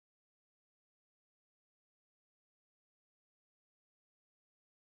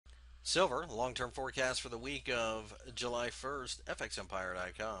Silver, long-term forecast for the week of July 1st,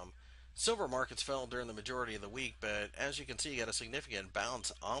 fxempire.com. Silver markets fell during the majority of the week, but as you can see, got a significant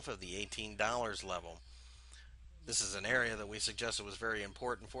bounce off of the $18 level. This is an area that we suggested was very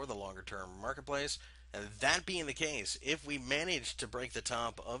important for the longer-term marketplace. And that being the case, if we manage to break the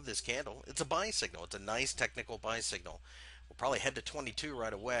top of this candle, it's a buy signal. It's a nice technical buy signal. We'll probably head to 22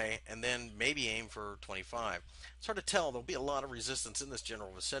 right away and then maybe aim for 25. It's hard to tell. There'll be a lot of resistance in this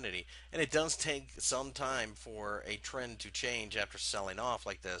general vicinity, and it does take some time for a trend to change after selling off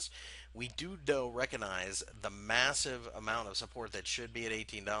like this. We do, though, recognize the massive amount of support that should be at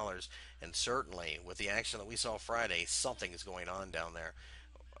 $18, and certainly with the action that we saw Friday, something is going on down there.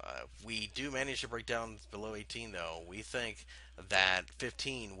 If we do manage to break down below 18, though, we think that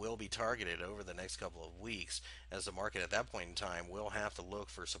 15 will be targeted over the next couple of weeks, as the market at that point in time will have to look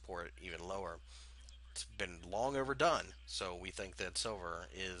for support even lower. It's been long overdone, so we think that silver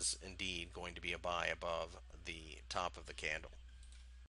is indeed going to be a buy above the top of the candle.